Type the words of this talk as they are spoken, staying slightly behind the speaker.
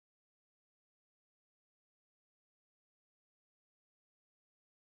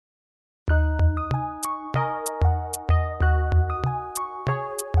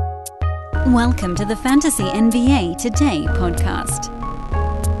Welcome to the Fantasy NBA Today podcast.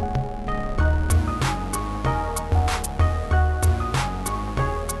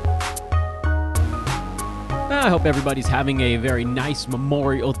 I hope everybody's having a very nice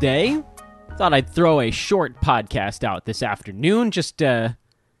Memorial Day. Thought I'd throw a short podcast out this afternoon. Just, we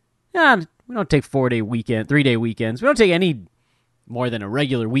don't take 3-day weekends. We don't take any more than a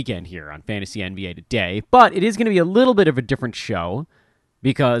regular weekend here on Fantasy NBA Today. But it is going to be a little bit of a different show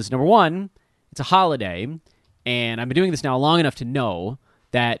because, number one, it's a holiday, and I've been doing this now long enough to know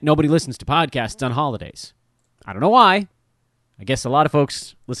that nobody listens to podcasts on holidays. I don't know why. I guess a lot of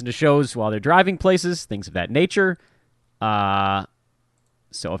folks listen to shows while they're driving places, things of that nature. So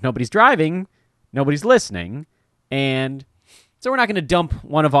if nobody's driving, nobody's listening. And so we're not going to dump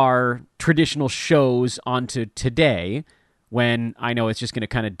one of our traditional shows onto today when I know it's just going to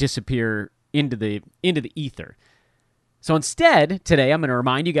kind of disappear into the ether. So instead, today I'm going to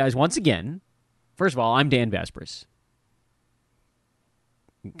remind you guys once again, first of all, I'm Dan Vespers.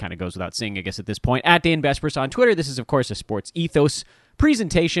 Kind of goes without saying, I guess, at this point. At Dan Vespers on Twitter. This is, of course, a Sports Ethos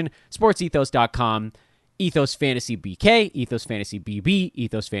presentation. SportsEthos.com. Ethos Fantasy BK, Ethos Fantasy BB,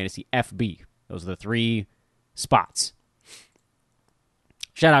 Ethos Fantasy FB. Those are the three spots.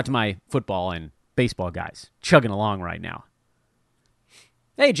 Shout out to my football and baseball guys. Chugging along right now.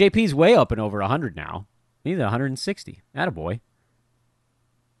 Hey, JP's way up and over 100 now. He's at 160. Attaboy.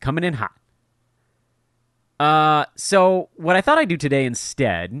 Coming in hot. So what I thought I'd do today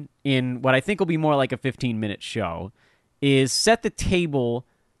instead, in what I think will be more like a 15-minute show, is set the table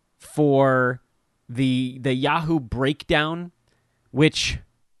for the Yahoo breakdown, which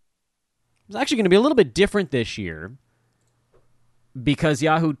is actually going to be a little bit different this year because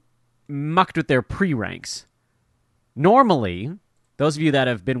Yahoo mucked with their pre-ranks. Normally, those of you that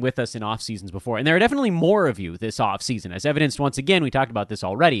have been with us in off-seasons before, and there are definitely more of you this off-season, as evidenced once again, we talked about this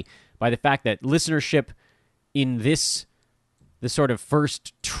already, by the fact that listenership in this sort of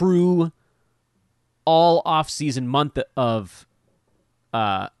first true all off-season month of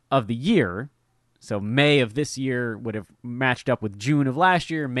the year. So May of this year would have matched up with June of last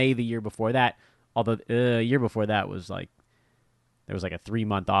year, May the year before that. Although the year before that was like there was like a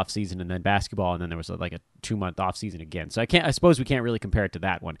 3-month off-season and then basketball, and then there was like a 2-month off-season again. So I suppose we can't really compare it to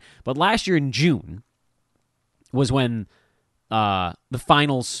that one. But last year in June was when the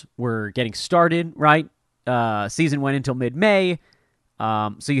finals were getting started, right? Season went until mid-May,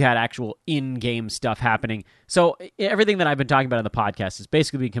 so you had actual in-game stuff happening. So everything that I've been talking about on the podcast is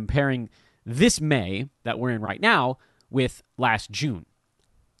basically comparing this May that we're in right now with last June.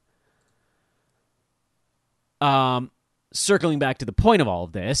 Circling back to the point of all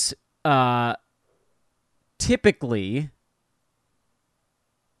of this, typically,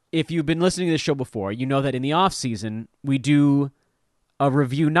 if you've been listening to this show before, you know that in the off-season, we do a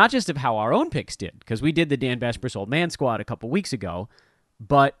review not just of how our own picks did, because we did the Dan Vespers Old Man Squad a couple weeks ago,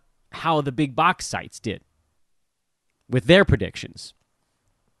 but how the big box sites did with their predictions.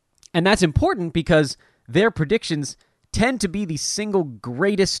 And that's important because their predictions tend to be the single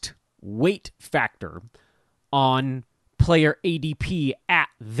greatest weight factor on player ADP at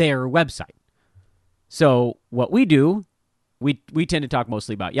their website. So what we do, we tend to talk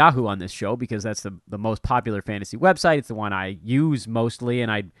mostly about Yahoo on this show because that's the most popular fantasy website. It's the one I use mostly,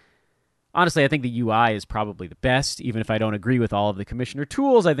 and I think the UI is probably the best. Even if I don't agree with all of the commissioner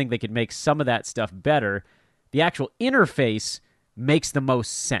tools, I think they could make some of that stuff better. The actual interface makes the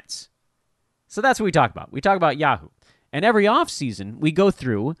most sense. So that's what we talk about. We talk about Yahoo. And every offseason, we go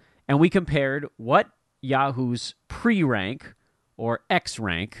through and we compared what Yahoo's pre-rank or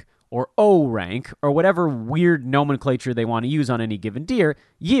X-rank or O-rank, or whatever weird nomenclature they want to use on any given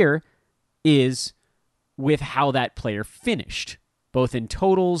year, is with how that player finished, both in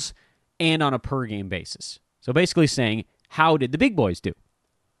totals and on a per-game basis. So basically saying, how did the big boys do?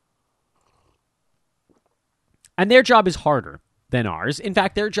 And their job is harder than ours. In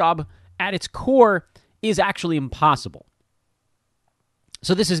fact, their job at its core is actually impossible.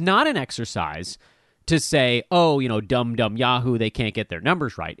 So this is not an exercise to say, oh, dumb Yahoo, they can't get their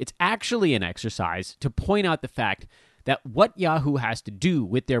numbers right. It's actually an exercise to point out the fact that what Yahoo has to do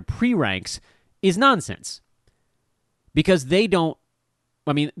with their pre-ranks is nonsense. Because they don't,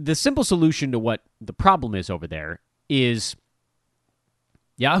 the simple solution to what the problem is over there is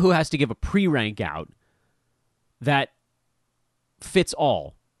Yahoo has to give a pre-rank out that fits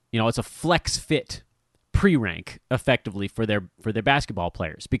all. It's a flex fit pre-rank effectively for their basketball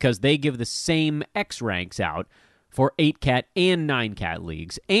players because they give the same X ranks out for 8-cat and 9-cat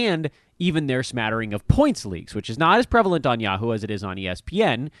leagues and even their smattering of points leagues, which is not as prevalent on Yahoo as it is on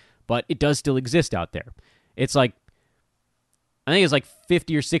ESPN, but it does still exist out there. It's like I think it's like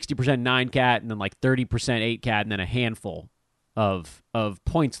 50 or 60% 9 cat and then like 30% 8 cat and then a handful of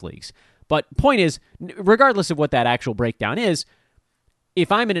points leagues. But point is, regardless of what that actual breakdown is,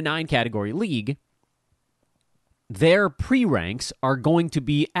 if I'm in a 9 category league, their pre-ranks are going to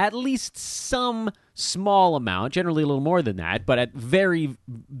be at least some small amount, generally a little more than that, but at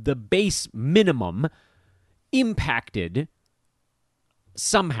the base minimum, impacted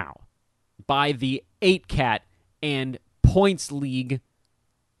somehow by the 8 cat and points leagues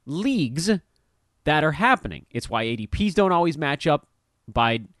that are happening. It's why ADPs don't always match up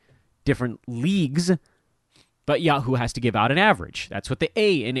by different leagues, but Yahoo has to give out an average. That's what the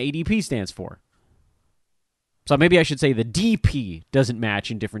A in ADP stands for. So maybe I should say the DP doesn't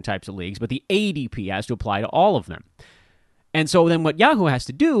match in different types of leagues, but the ADP has to apply to all of them. And so then what Yahoo has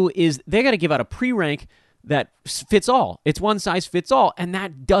to do is they got to give out a pre-rank that fits all. It's one size fits all, and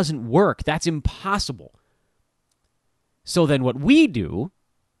that doesn't work. That's impossible. So then what we do,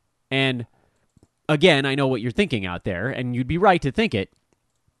 and again, I know what you're thinking out there, and you'd be right to think it,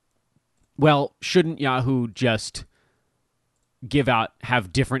 well, shouldn't Yahoo just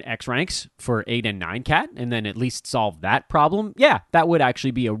have different X ranks for 8 and 9 cat and then at least solve that problem? Yeah, that would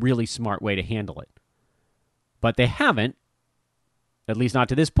actually be a really smart way to handle it. But they haven't, at least not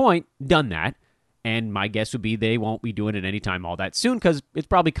to this point, done that. And my guess would be they won't be doing it anytime all that soon because it's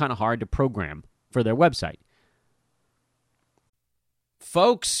probably kind of hard to program for their website.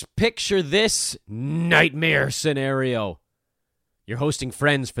 Folks, picture this nightmare scenario. You're hosting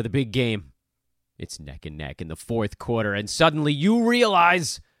friends for the big game. It's neck and neck in the fourth quarter, and suddenly you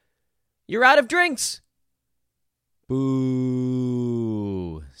realize you're out of drinks.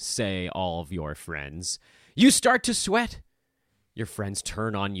 Boo, say all of your friends. You start to sweat. Your friends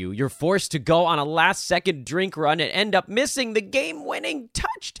turn on you. You're forced to go on a last-second drink run and end up missing the game-winning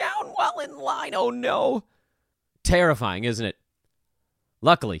touchdown while in line. Oh, no. Terrifying, isn't it?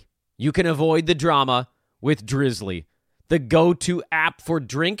 Luckily, you can avoid the drama with Drizzly, the go-to app for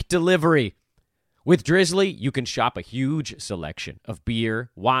drink delivery. With Drizzly, you can shop a huge selection of beer,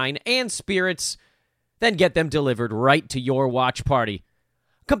 wine, and spirits, then get them delivered right to your watch party.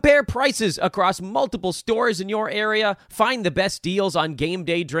 Compare prices across multiple stores in your area, find the best deals on game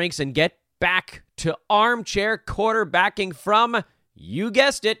day drinks, and get back to armchair quarterbacking from, you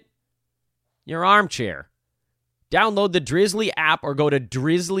guessed it, your armchair. Download the Drizzly app or go to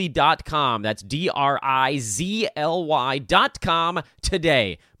drizzly.com. That's DRIZLY.com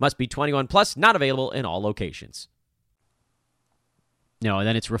today. Must be 21 plus, not available in all locations. No, and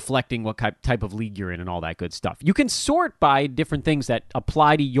then it's reflecting what type of league you're in and all that good stuff. You can sort by different things that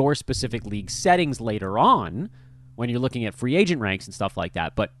apply to your specific league settings later on when you're looking at free agent ranks and stuff like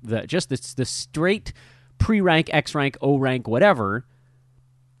that. But the straight pre-rank, X-rank, O-rank, whatever,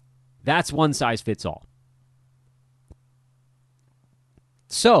 that's one size fits all.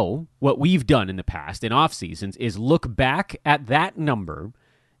 So, what we've done in the past, in off seasons, is look back at that number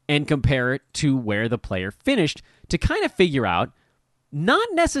and compare it to where the player finished to kind of figure out not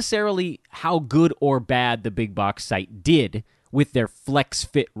necessarily how good or bad the big box site did with their flex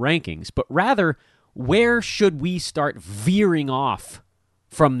fit rankings, but rather where should we start veering off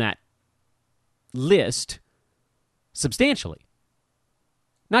from that list substantially.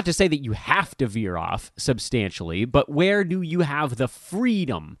 Not to say that you have to veer off substantially, but where do you have the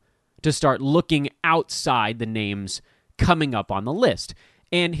freedom to start looking outside the names coming up on the list?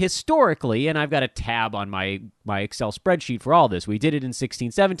 And historically, and I've got a tab on my Excel spreadsheet for all this, we did it in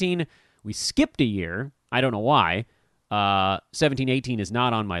 16-17. We skipped a year. I don't know why. 17-18 is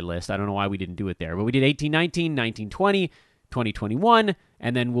not on my list. I don't know why we didn't do it there. But we did 18-19, 19-20, 20-21,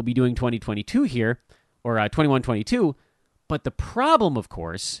 and then we'll be doing 20-22 here, or 21-22. But the problem, of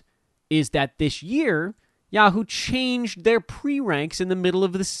course, is that this year, Yahoo changed their pre-ranks in the middle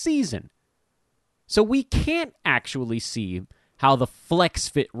of the season. So we can't actually see how the flex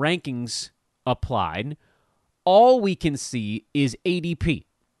fit rankings applied. All we can see is ADP,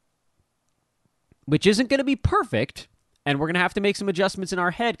 which isn't going to be perfect, and we're going to have to make some adjustments in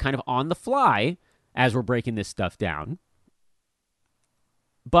our head kind of on the fly as we're breaking this stuff down.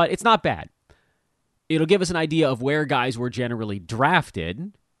 But it's not bad. It'll give us an idea of where guys were generally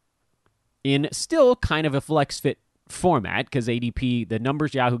drafted in still kind of a flex fit format, because ADP, the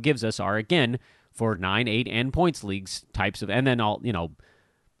numbers Yahoo gives us are, again, for 9, 8, and points leagues types of, and then all,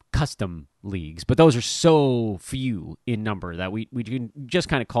 custom leagues. But those are so few in number that we can just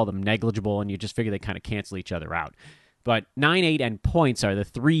kind of call them negligible, and you just figure they kind of cancel each other out. But 9, 8, and points are the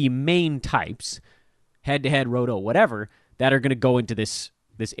three main types, head-to-head, roto, whatever, that are going to go into this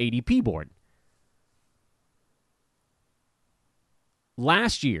ADP board.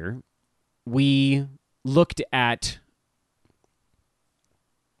 Last year, we looked at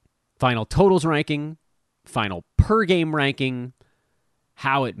final totals ranking, final per game ranking,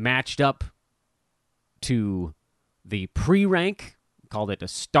 how it matched up to the pre-rank, called it a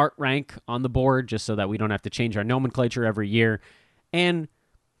start rank on the board, just so that we don't have to change our nomenclature every year, and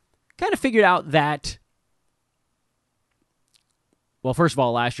kind of figured out that, well, first of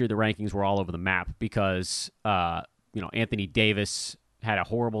all, last year the rankings were all over the map because, Anthony Davis had a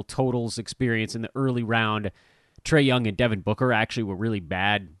horrible totals experience in the early round. Trae Young and Devin Booker actually were really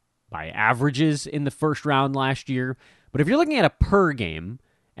bad by averages in the first round last year. But if you're looking at a per game,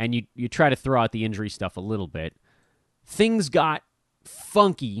 and you try to throw out the injury stuff a little bit, things got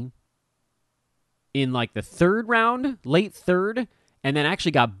funky in like the third round, late third, and then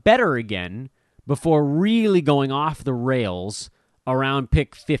actually got better again before really going off the rails around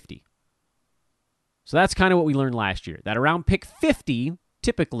pick 50. So that's kind of what we learned last year, that around pick 50,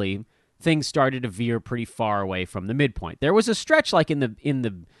 typically, things started to veer pretty far away from the midpoint. There was a stretch like in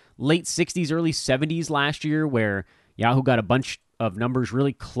the late 60s, early 70s last year where Yahoo got a bunch of numbers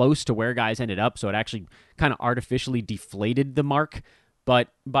really close to where guys ended up, so it actually kind of artificially deflated the mark. But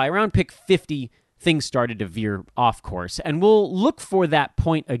by around pick 50, things started to veer off course. And we'll look for that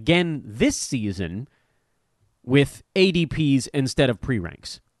point again this season with ADPs instead of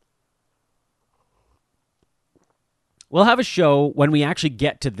pre-ranks. We'll have a show when we actually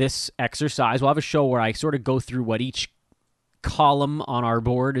get to this exercise. We'll have a show where I sort of go through what each column on our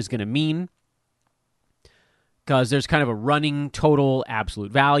board is going to mean, because there's kind of a running total,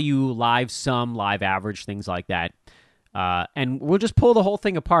 absolute value, live sum, live average, things like that. And we'll just pull the whole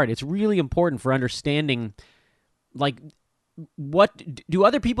thing apart. It's really important for understanding, like, what do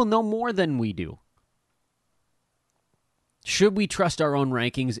other people know more than we do? Should we trust our own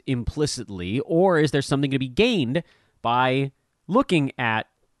rankings implicitly, or is there something to be gained by looking at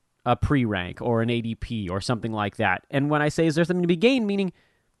a pre-rank or an ADP or something like that? And when I say is there something to be gained, meaning,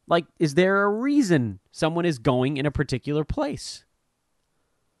 like, is there a reason someone is going in a particular place?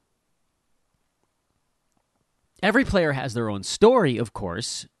 Every player has their own story, of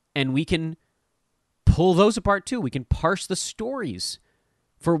course, and we can pull those apart too. We can parse the stories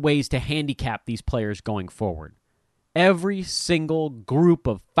for ways to handicap these players going forward. Every single group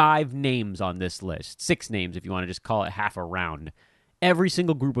of 5 names on this list, 6 names if you want to just call it half a round, every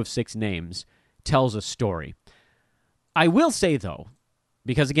single group of 6 names tells a story. I will say, though,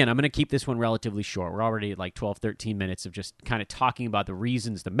 because, again, I'm going to keep this one relatively short. We're already at like 12, 13 minutes of just kind of talking about the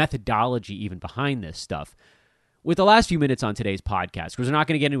reasons, the methodology even behind this stuff. With the last few minutes on today's podcast, because we're not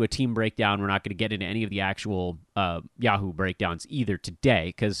going to get into a team breakdown, we're not going to get into any of the actual Yahoo breakdowns either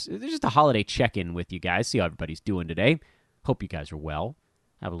today, because there's just a holiday check-in with you guys, see how everybody's doing today. Hope you guys are well.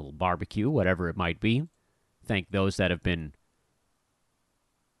 Have a little barbecue, whatever it might be. Thank those that have been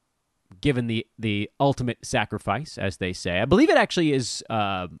given the ultimate sacrifice, as they say. I believe it actually is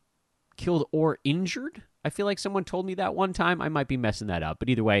killed or injured. I feel like someone told me that one time. I might be messing that up, but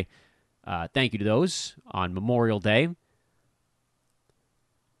either way, thank you to those on Memorial Day.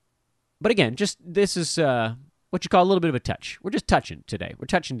 But again, just this is what you call a little bit of a touch. We're just touching today. We're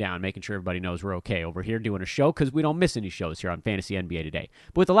touching down, making sure everybody knows we're okay over here doing a show, because we don't miss any shows here on Fantasy NBA Today.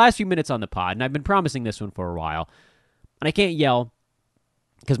 But with the last few minutes on the pod, and I've been promising this one for a while, and I can't yell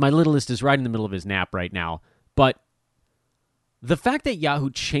because my littlest is right in the middle of his nap right now, but the fact that Yahoo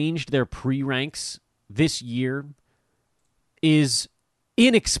changed their pre-ranks this year is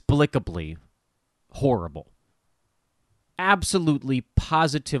inexplicably horrible. Absolutely,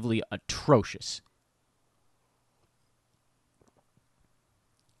 positively atrocious.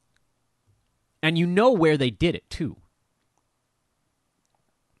 And you know where they did it, too.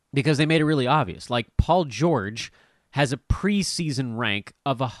 Because they made it really obvious. Like, Paul George has a preseason rank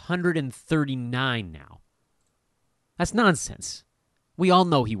of 139 now. That's nonsense. We all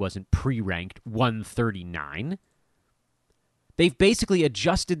know he wasn't pre-ranked 139. They've basically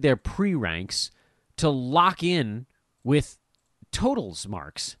adjusted their pre-ranks to lock in with totals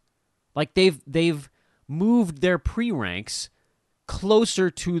marks. Like, they've moved their pre-ranks closer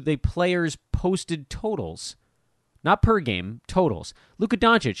to the players' posted totals. Not per game, totals. Luka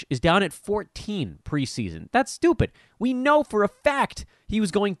Doncic is down at 14 preseason. That's stupid. We know for a fact he was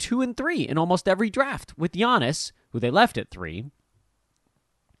going 2 and 3 in almost every draft with Giannis, who they left at 3.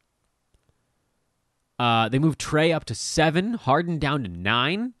 They moved Trae up to 7, Harden down to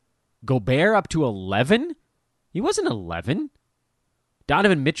 9, Gobert up to 11. He wasn't 11.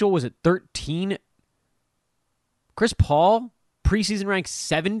 Donovan Mitchell was at 13. Chris Paul, preseason rank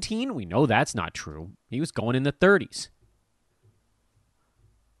 17. We know that's not true. He was going in the 30s.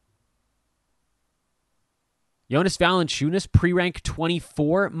 Jonas Valanciunas, pre-rank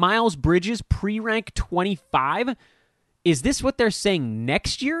 24. Miles Bridges, pre-rank 25. Is this what they're saying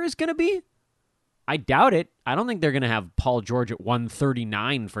next year is going to be? I doubt it. I don't think they're going to have Paul George at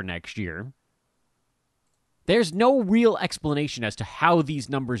 139 for next year. There's no real explanation as to how these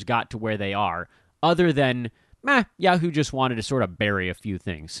numbers got to where they are, other than, Yahoo just wanted to sort of bury a few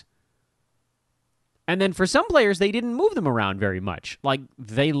things. And then for some players, they didn't move them around very much. Like,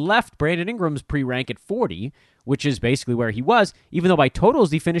 they left Brandon Ingram's pre-rank at 40, which is basically where he was, even though by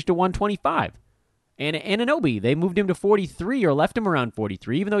totals he finished at 125. And Anunoby, they moved him to 43 or left him around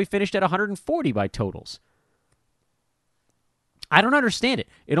 43, even though he finished at 140 by totals. I don't understand it.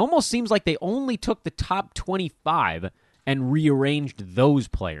 It almost seems like they only took the top 25 and rearranged those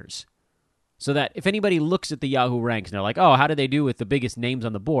players. So that if anybody looks at the Yahoo ranks and they're like, oh, how did they do with the biggest names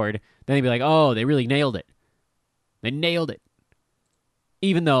on the board? Then they'd be like, oh, they really nailed it. They nailed it.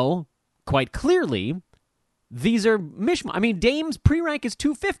 Even though, quite clearly, these are mishmash. I mean, Dame's pre-rank is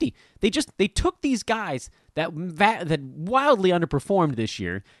 250. They took these guys that wildly underperformed this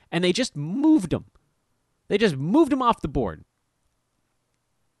year, and they just moved them. They just moved them off the board.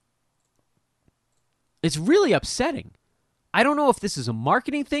 It's really upsetting. I don't know if this is a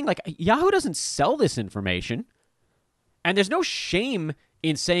marketing thing. Like, Yahoo doesn't sell this information. And there's no shame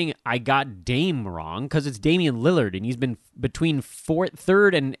in saying I got Dame wrong, because it's Damian Lillard, and he's been between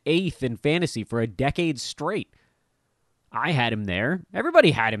third and eighth in fantasy for a decade straight. I had him there.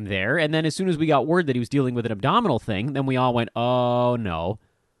 Everybody had him there. And then as soon as we got word that he was dealing with an abdominal thing, then we all went, oh, no.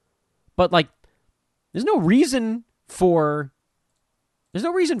 But, like, there's no reason for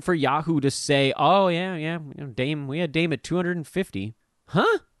Yahoo to say, oh, yeah, Dame, we had Dame at 250.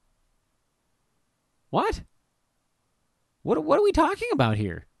 Huh? What? What are we talking about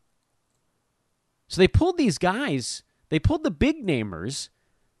here? So they pulled these guys, they pulled the big namers,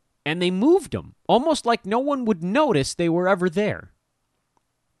 and they moved them, almost like no one would notice they were ever there.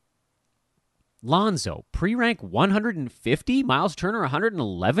 Lonzo, pre-rank 150, Miles Turner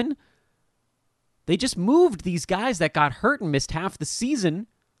 111. They just moved these guys that got hurt and missed half the season.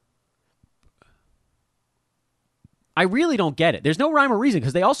 I really don't get it. There's no rhyme or reason,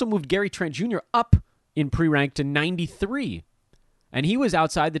 because they also moved Gary Trent Jr. up in pre-rank to 93. And he was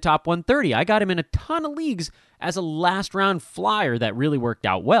outside the top 130. I got him in a ton of leagues as a last-round flyer that really worked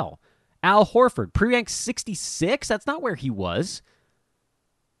out well. Al Horford, pre-rank 66. That's not where he was.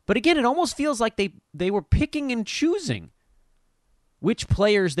 But again, it almost feels like they were picking and choosing which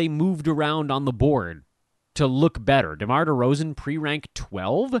players they moved around on the board to look better. DeMar DeRozan, pre-rank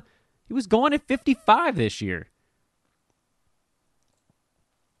 12. He was going at 55 this year.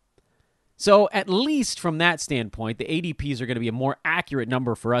 So at least from that standpoint, the ADPs are going to be a more accurate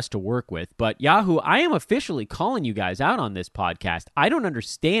number for us to work with. But Yahoo, I am officially calling you guys out on this podcast. I don't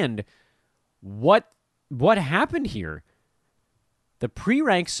understand what happened here. The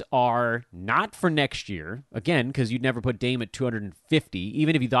pre-ranks are not for next year, again, because you'd never put Dame at 250.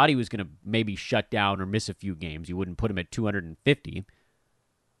 Even if you thought he was going to maybe shut down or miss a few games, you wouldn't put him at 250.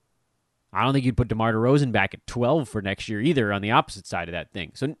 I don't think you'd put DeMar DeRozan back at 12 for next year either on the opposite side of that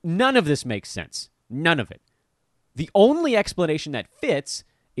thing. So none of this makes sense. None of it. The only explanation that fits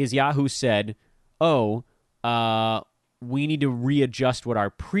is Yahoo said, we need to readjust what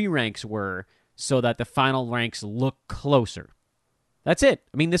our pre-ranks were so that the final ranks look closer. That's it.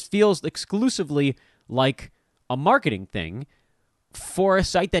 I mean, this feels exclusively like a marketing thing for a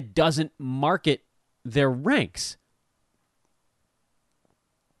site that doesn't market their ranks.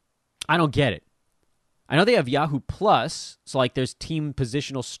 I don't get it. I know they have Yahoo Plus, so like there's team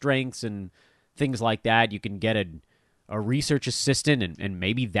positional strengths and things like that. You can get a research assistant, and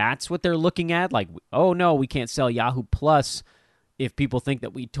maybe that's what they're looking at. Like, oh no, we can't sell Yahoo Plus if people think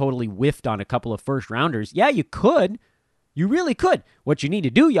that we totally whiffed on a couple of first-rounders. Yeah, you could. You really could. What you need to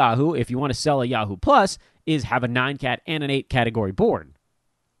do, Yahoo, if you want to sell a Yahoo Plus, is have a 9-cat and an 8-category board.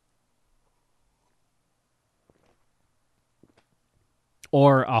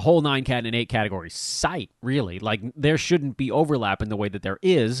 Or a whole 9-cat and 8-category site, really. Like, there shouldn't be overlap in the way that there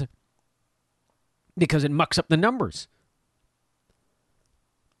is, because it mucks up the numbers.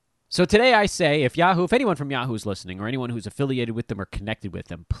 So today I say, if anyone from Yahoo is listening, or anyone who's affiliated with them or connected with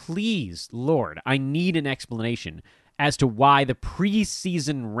them, please, Lord, I need an explanation as to why the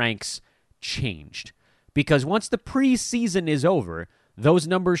preseason ranks changed. Because once the preseason is over, those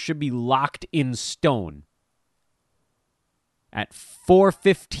numbers should be locked in stone. At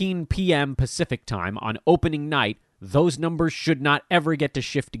 4:15 p.m. Pacific time on opening night, those numbers should not ever get to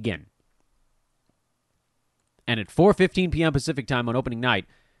shift again. And at 4:15 p.m. Pacific time on opening night,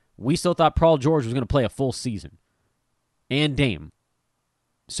 we still thought Paul George was going to play a full season. And Dame.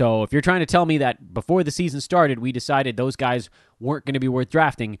 So if you're trying to tell me that before the season started, we decided those guys weren't going to be worth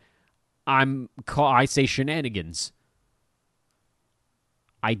drafting, I say shenanigans.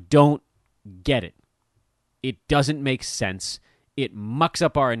 I don't get it. It doesn't make sense. It mucks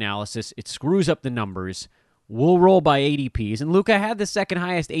up our analysis. It screws up the numbers. We'll roll by ADPs. And Luka had the second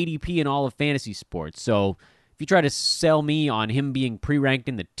highest ADP in all of fantasy sports. So if you try to sell me on him being pre-ranked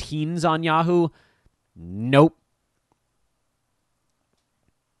in the teens on Yahoo, nope.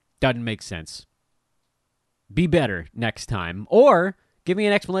 Doesn't make sense. Be better next time. Or give me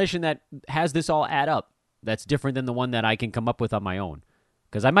an explanation that has this all add up. That's different than the one that I can come up with on my own.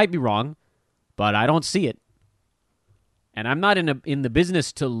 Because I might be wrong, but I don't see it. And I'm not in the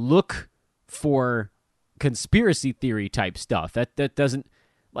business to look for conspiracy theory type stuff. That doesn't,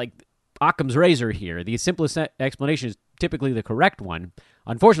 like Occam's razor here. The simplest explanation is typically the correct one.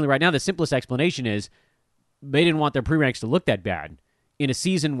 Unfortunately, right now, the simplest explanation is they didn't want their pre-ranks to look that bad in a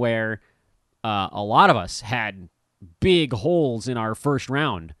season where a lot of us had big holes in our first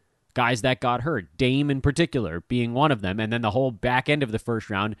round. Guys that got hurt, Dame in particular being one of them, and then the whole back end of the first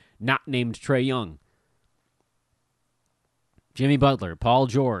round not named Trae Young. Jimmy Butler, Paul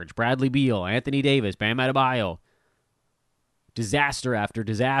George, Bradley Beal, Anthony Davis, Bam Adebayo. Disaster after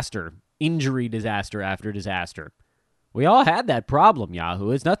disaster. Injury disaster after disaster. We all had that problem,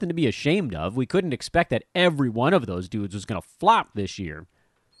 Yahoo. It's nothing to be ashamed of. We couldn't expect that every one of those dudes was going to flop this year.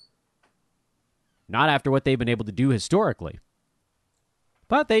 Not after what they've been able to do historically.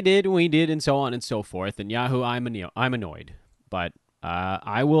 But they did, we did, and so on and so forth. And Yahoo, I'm annoyed. But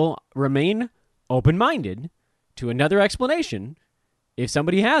I will remain open-minded to another explanation if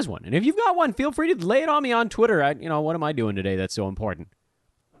somebody has one. And if you've got one, feel free to lay it on me on Twitter. What am I doing today that's so important?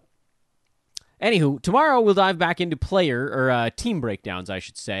 Anywho, tomorrow we'll dive back into team breakdowns, I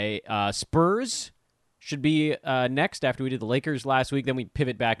should say. Spurs should be next after we did the Lakers last week. Then we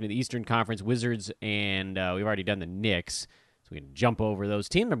pivot back into the Eastern Conference, Wizards, and we've already done the Knicks. So we can jump over those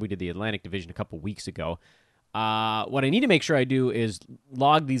teams. Remember, we did the Atlantic Division a couple weeks ago. What I need to make sure I do is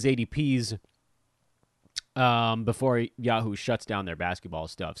log these ADPs before Yahoo shuts down their basketball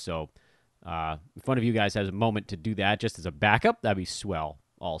stuff. So if one of you guys has a moment to do that just as a backup, that'd be swell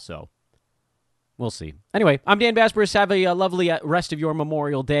also. We'll see. Anyway, I'm Dan Basperis. Have a lovely rest of your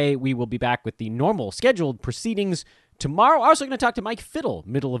Memorial Day. We will be back with the normal scheduled proceedings tomorrow. I'm also going to talk to Mike Fiddle,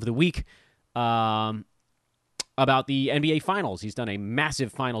 middle of the week, about the NBA Finals. He's done a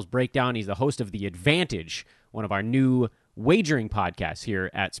massive Finals breakdown. He's the host of The Advantage, one of our new wagering podcasts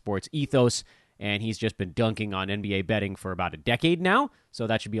here at Sports Ethos, and he's just been dunking on NBA betting for about a decade now, so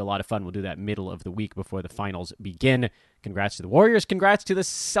that should be a lot of fun. We'll do that middle of the week before the Finals begin. Congrats to the Warriors. Congrats to the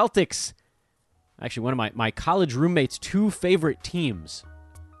Celtics. Actually, one of my college roommates' two favorite teams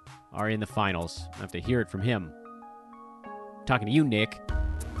are in the Finals. I have to hear it from him. Talking to you, Nick.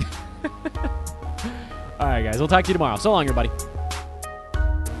 All right, guys. We'll talk to you tomorrow. So long, everybody.